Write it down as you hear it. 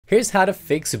Here's how to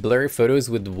fix blurry photos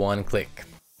with one click.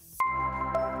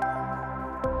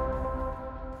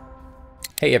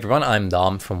 Hey everyone, I'm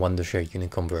Dom from Wondershare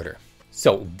UniConverter.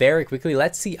 So very quickly,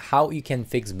 let's see how you can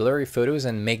fix blurry photos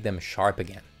and make them sharp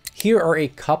again. Here are a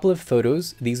couple of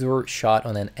photos. These were shot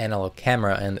on an analog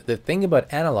camera, and the thing about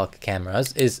analog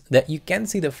cameras is that you can't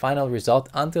see the final result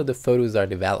until the photos are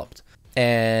developed.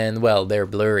 And well, they're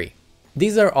blurry.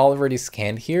 These are already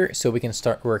scanned here, so we can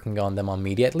start working on them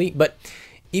immediately. But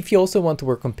if you also want to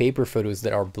work on paper photos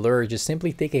that are blurry, just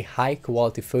simply take a high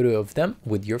quality photo of them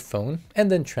with your phone and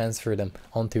then transfer them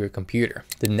onto your computer.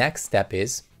 The next step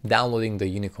is downloading the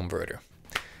UniConverter.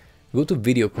 Go to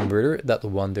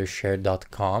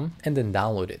videoconverter.wondershare.com and then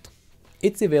download it.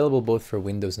 It's available both for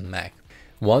Windows and Mac.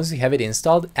 Once you have it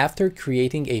installed, after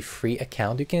creating a free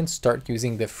account, you can start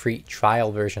using the free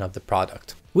trial version of the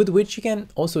product, with which you can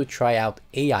also try out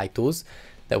AI tools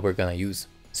that we're gonna use.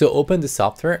 So open the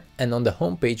software and on the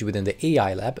homepage within the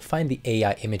AI lab, find the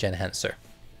AI image enhancer.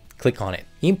 Click on it.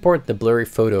 Import the blurry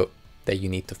photo that you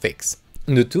need to fix.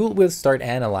 The tool will start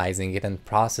analyzing it and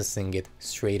processing it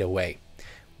straight away.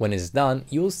 When it's done,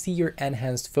 you'll see your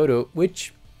enhanced photo,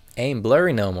 which ain't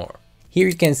blurry no more. Here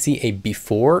you can see a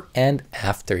before and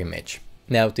after image.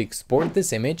 Now to export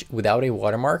this image without a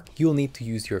watermark, you'll need to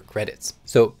use your credits.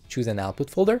 So choose an output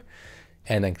folder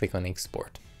and then click on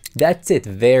export. That's it,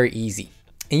 very easy.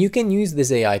 And you can use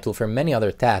this AI tool for many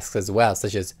other tasks as well,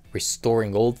 such as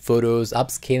restoring old photos,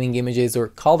 upscaling images, or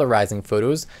colorizing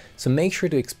photos. So make sure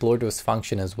to explore those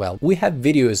functions as well. We have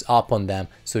videos up on them,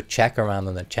 so check around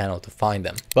on the channel to find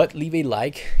them. But leave a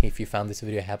like if you found this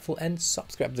video helpful and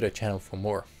subscribe to the channel for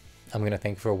more. I'm gonna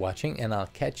thank you for watching and I'll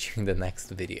catch you in the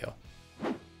next video.